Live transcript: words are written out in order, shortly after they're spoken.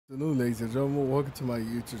Afternoon, ladies and gentlemen. Welcome to my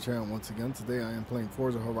YouTube channel once again. Today I am playing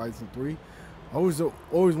Forza Horizon 3. I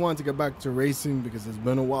always wanted to get back to racing because it's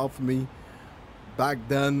been a while for me. Back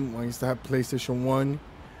then, when I used to have PlayStation 1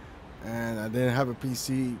 and I didn't have a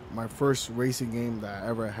PC, my first racing game that I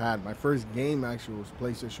ever had, my first game actually was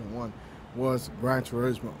PlayStation 1, was Gran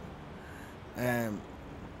Turismo. And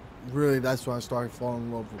really that's why I started falling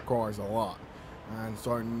in love with cars a lot and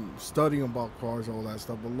starting studying about cars and all that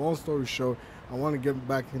stuff. But long story short, I want to get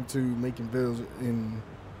back into making videos in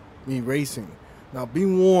racing. Now, be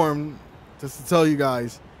warned, just to tell you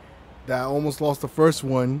guys that I almost lost the first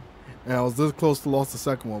one, and I was this close to lost the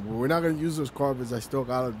second one. But we're not going to use this car because I still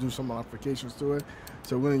got to do some modifications to it.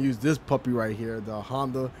 So we're going to use this puppy right here, the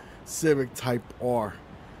Honda Civic Type R.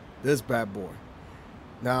 This bad boy.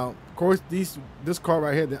 Now, of course, this car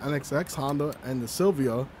right here, the NXX Honda and the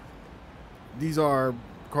Silvia, these are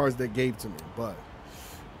cars they gave to me. But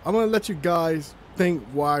I'm going to let you guys think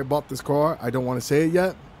why I bought this car. I don't want to say it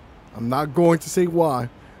yet. I'm not going to say why.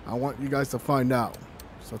 I want you guys to find out.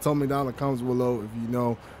 So tell me down in the comments below if you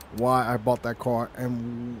know why I bought that car.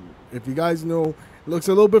 And if you guys know, it looks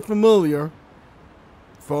a little bit familiar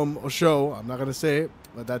from a show. I'm not going to say it,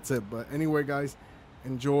 but that's it. But anyway, guys,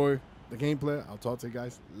 enjoy the gameplay. I'll talk to you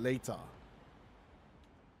guys later.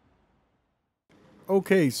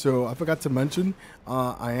 Okay, so I forgot to mention,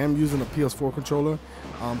 I am using a PS4 controller.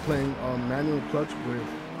 I'm playing manual clutch with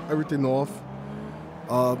everything off.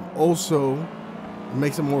 Also, it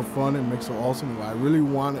makes it more fun and makes it awesome. What I really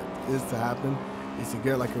want is to happen is to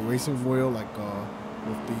get like a racing wheel, like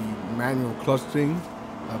with the manual clutch thing.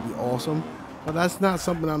 That'd be awesome. But that's not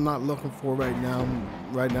something I'm not looking for right now.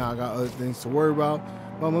 Right now, I got other things to worry about.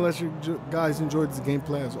 But I'm gonna let you guys enjoy this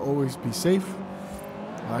gameplay. As always, be safe.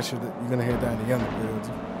 You're gonna hear that in the end of the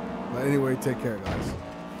video. But anyway, take care, guys.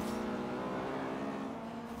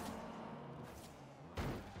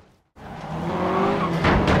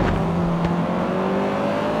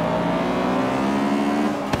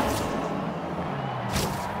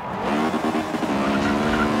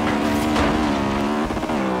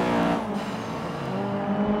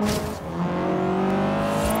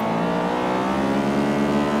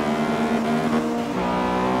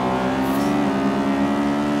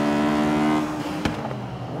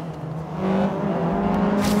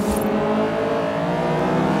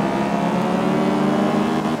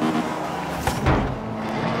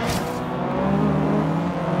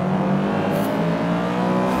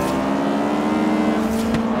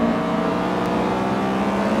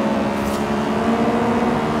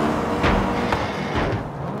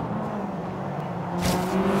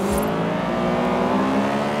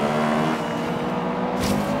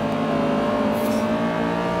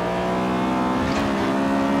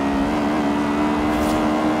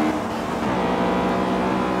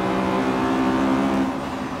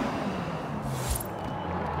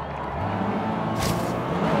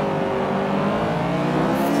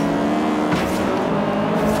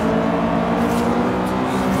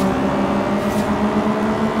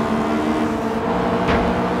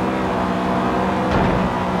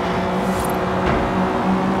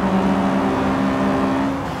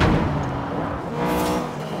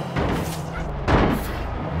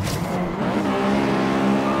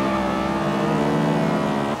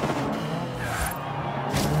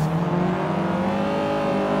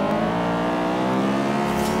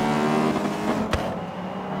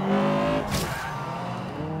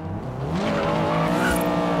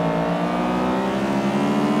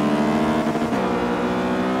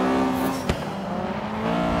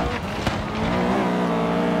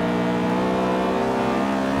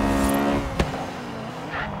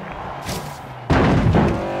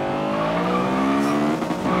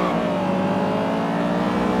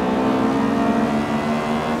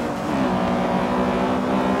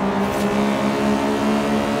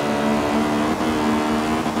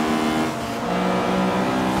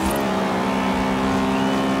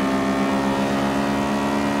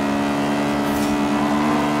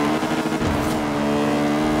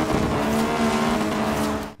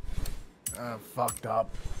 Fucked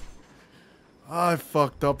up. I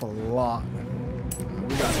fucked up a lot. We can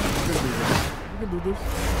do this. We can do this.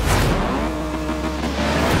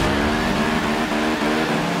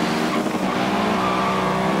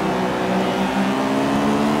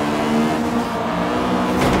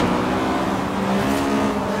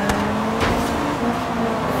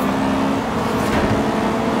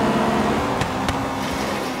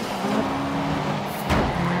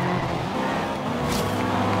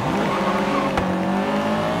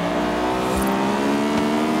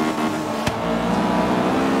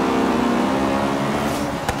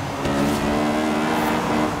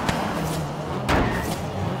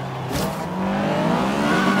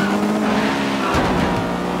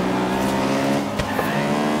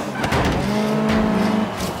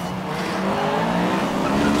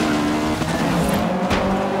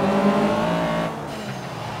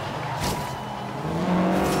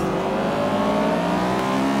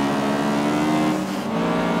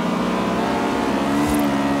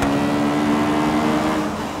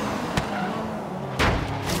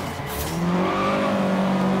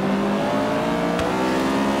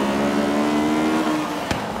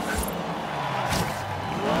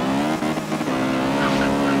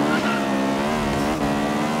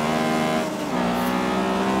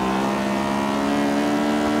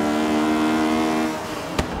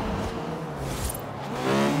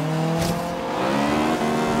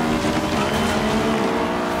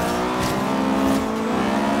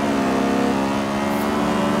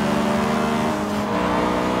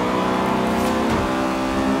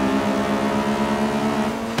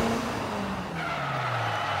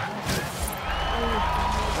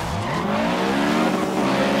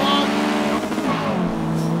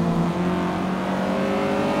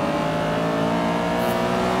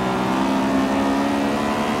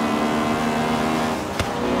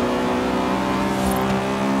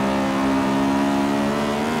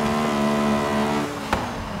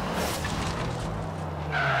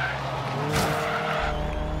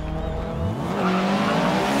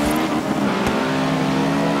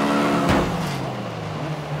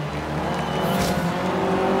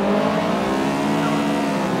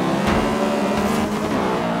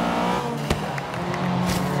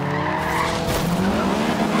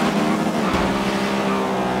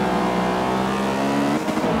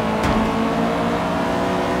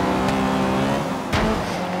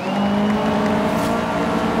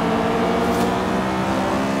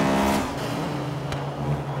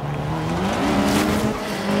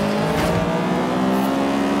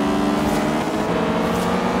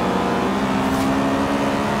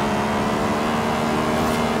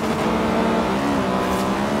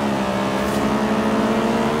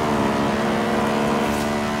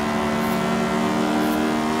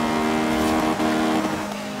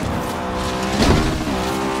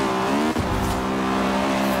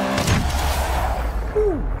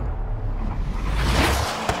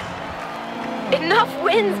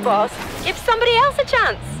 boss. Give somebody else a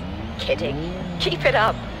chance. Kidding. Keep it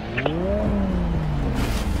up.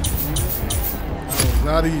 It's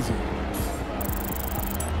not easy.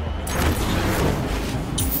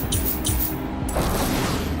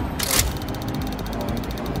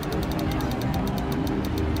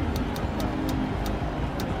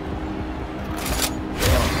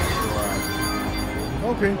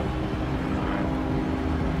 Okay.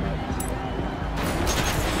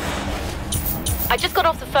 I just got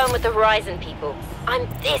off the phone with the Horizon people. I'm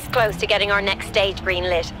this close to getting our next stage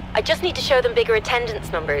greenlit. I just need to show them bigger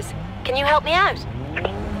attendance numbers. Can you help me out?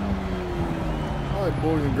 Alright,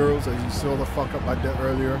 boys and girls, as you saw the fuck up I did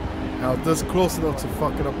earlier. Now, this close enough to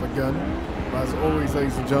fuck it up again. But as always,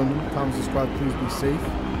 ladies and gentlemen, comment, subscribe, please be safe.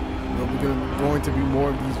 There'll be going to be more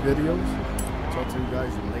of these videos. Talk to you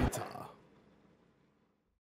guys later.